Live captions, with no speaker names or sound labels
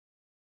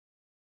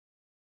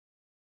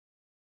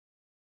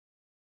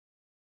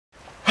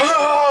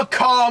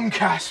Calm,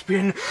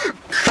 Caspian.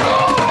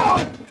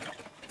 Calm!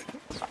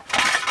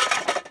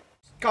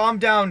 Calm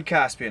down,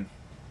 Caspian.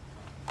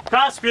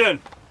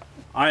 Caspian!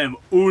 I am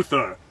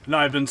Uther, and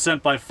I have been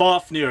sent by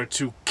Fafnir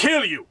to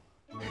kill you!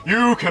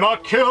 You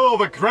cannot kill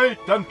the great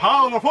and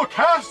powerful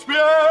Caspian!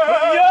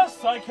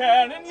 Yes, I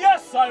can, and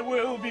yes, I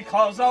will,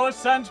 because I was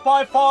sent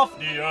by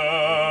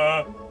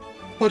Fafnir!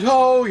 But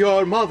oh,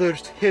 your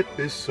mother's hip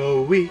is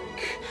so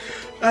weak,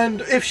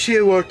 and if she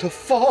were to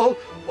fall,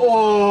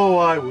 oh,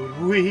 I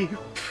would weep.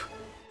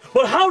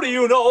 But how do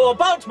you know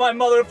about my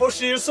mother, for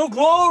she is so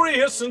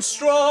glorious and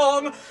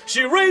strong?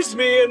 She raised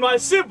me and my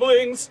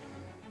siblings,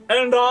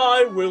 and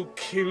I will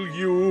kill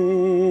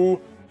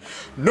you.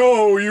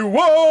 No, you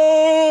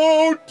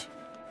won't!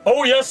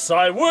 Oh, yes,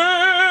 I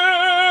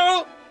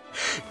will!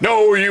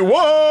 No, you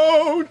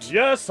won't!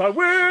 Yes, I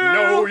will!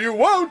 No, you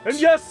won't! And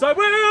yes, I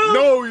will!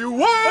 No, you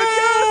won't! And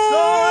yes,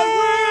 I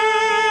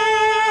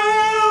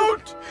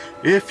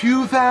will! If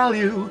you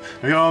value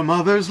your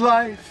mother's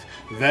life,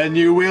 then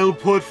you will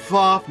put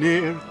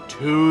Fafnir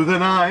to the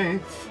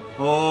knife.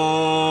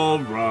 All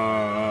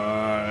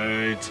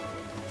right.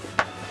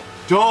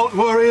 Don't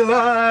worry,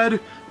 lad,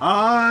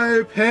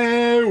 I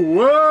pay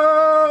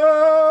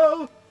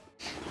well.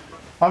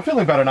 I'm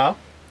feeling better now.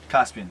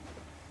 Caspian,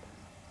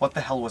 what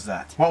the hell was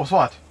that? What was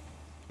what?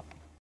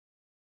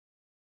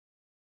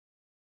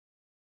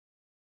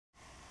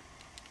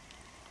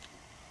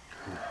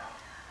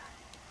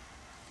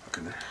 Look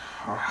at that.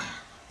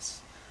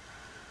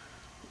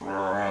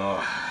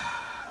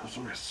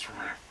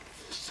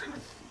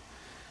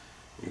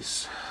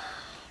 He's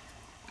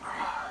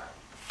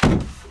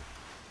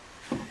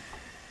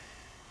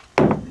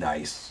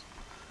nice.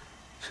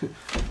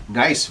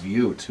 Nice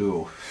view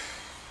too.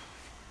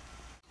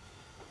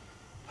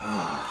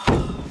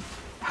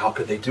 How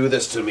could they do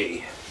this to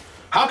me?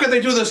 How could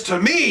they do this to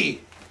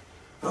me?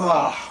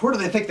 Who do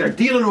they think they're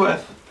dealing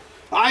with?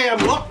 I am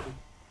look.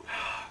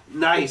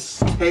 Nice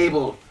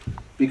table.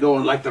 Be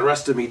going like the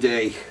rest of me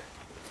day.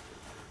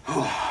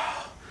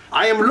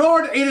 I am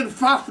Lord Aiden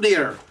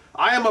Fafnir.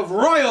 I am of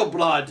royal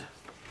blood.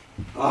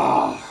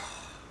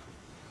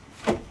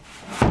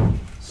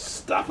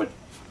 Stop it.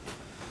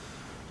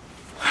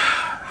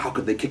 How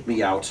could they kick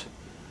me out?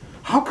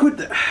 How could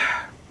they?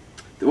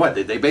 What,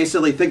 did they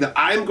basically think that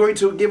I'm going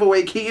to give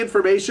away key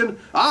information?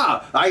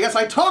 I guess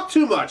I talk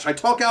too much. I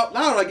talk out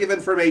loud, I give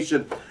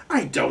information.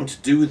 I don't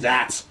do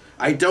that.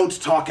 I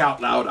don't talk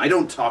out loud. I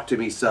don't talk to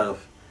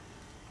myself.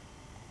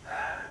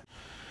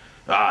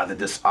 The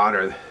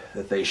dishonor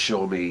that they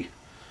show me.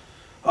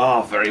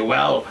 Oh, very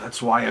well.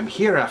 That's why I'm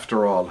here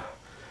after all.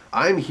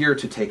 I'm here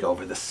to take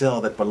over the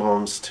cell that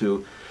belongs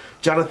to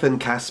Jonathan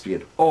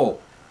Caspian. Oh,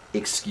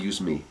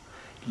 excuse me.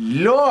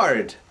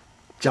 Lord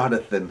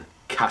Jonathan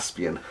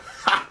Caspian.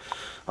 Ha!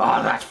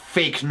 Ah, that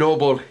fake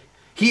noble.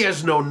 He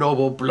has no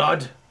noble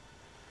blood.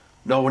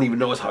 No one even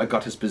knows how I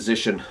got his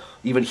position.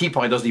 Even he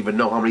probably doesn't even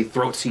know how many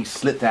throats he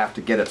slit to have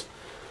to get it.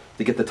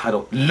 To get the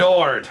title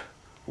Lord.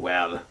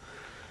 Well,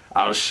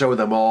 I'll show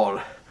them all.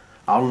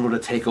 I'm going to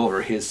take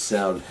over his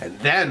cell. And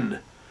then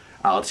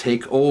I'll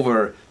take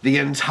over the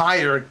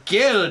entire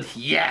guild.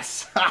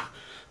 Yes! Ha!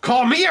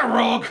 Call me a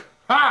rogue!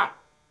 Ha!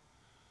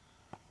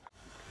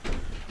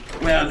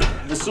 Well,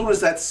 as soon as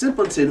that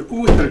simpleton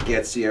Uther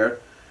gets here,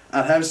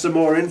 I'll have some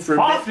more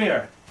information.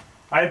 Fafnir!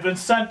 I have been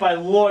sent by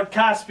Lord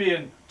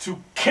Caspian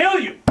to kill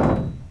you!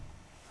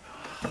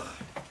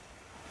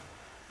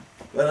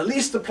 Well, at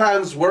least the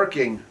plan's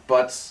working,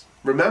 but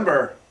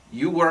remember,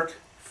 you work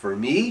for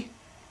me.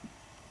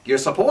 You're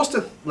supposed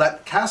to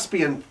let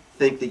Caspian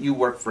think that you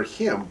work for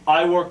him.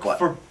 I work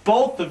for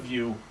both of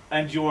you,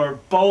 and you are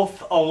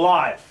both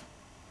alive.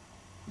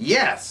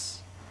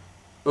 Yes,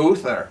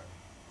 Uther.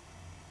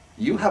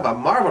 You have a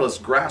marvelous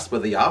grasp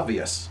of the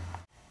obvious.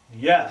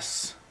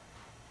 Yes.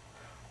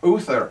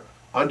 Uther,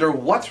 under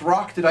what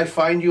rock did I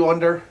find you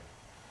under?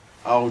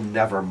 Oh,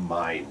 never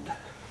mind.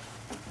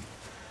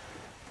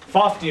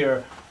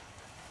 Fafnir,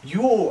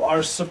 you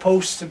are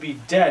supposed to be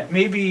dead.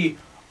 Maybe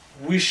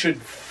we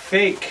should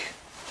fake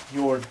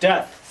your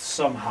death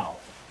somehow.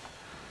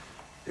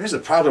 There's a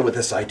problem with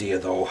this idea,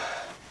 though.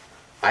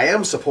 I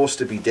am supposed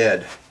to be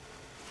dead.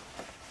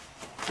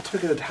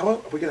 How are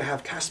we going to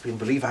have Caspian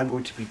believe I'm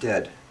going to be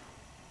dead?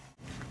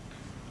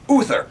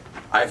 Uther,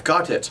 I've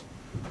got it.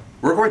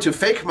 We're going to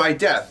fake my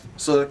death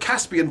so that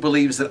Caspian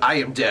believes that I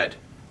am dead.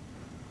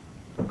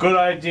 Good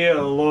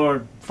idea,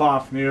 Lord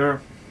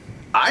Fafnir.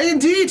 Aye,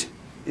 indeed.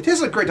 It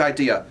is a great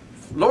idea.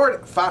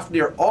 Lord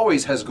Fafnir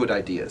always has good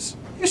ideas.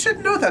 You should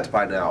know that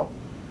by now.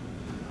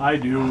 I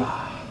do.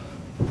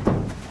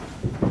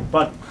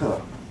 But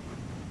There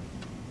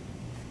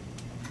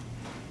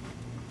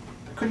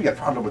could be a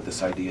problem with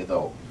this idea,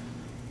 though.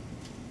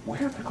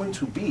 Where am I going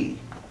to be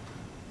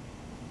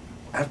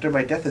after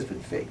my death has been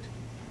faked?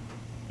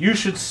 you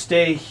should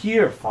stay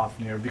here,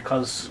 Fafnir,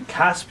 because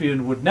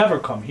Caspian would never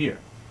come here.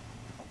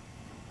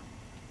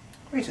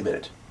 Wait a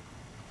minute.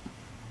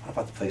 What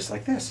about a place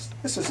like this?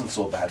 This isn't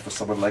so bad for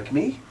someone like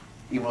me,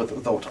 even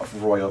without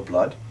of royal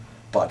blood.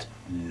 But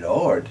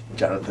Lord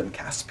Jonathan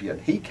Caspian,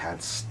 he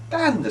can't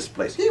stand this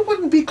place. He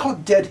wouldn't be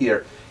caught dead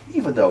here,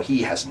 even though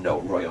he has no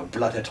royal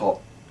blood at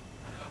all.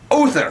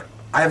 Uther,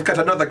 I have got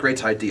another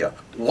great idea.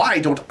 Why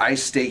don't I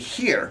stay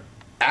here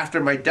after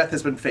my death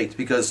has been faked?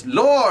 Because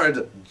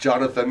Lord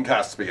Jonathan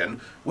Caspian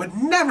would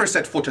never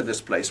set foot in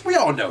this place. We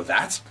all know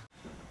that.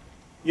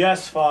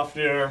 Yes,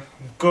 Fafnir.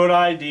 Good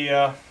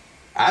idea.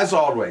 As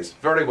always.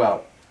 Very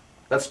well.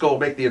 Let's go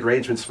make the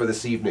arrangements for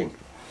this evening.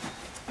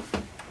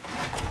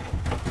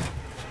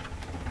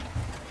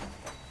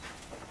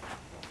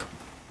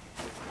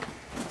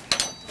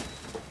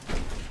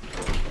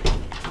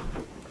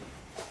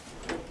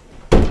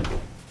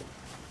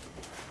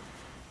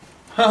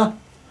 Huh.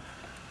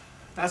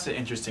 That's an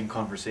interesting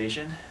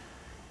conversation.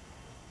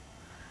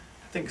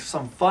 I think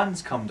some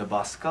fun's come to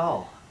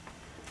Bascal.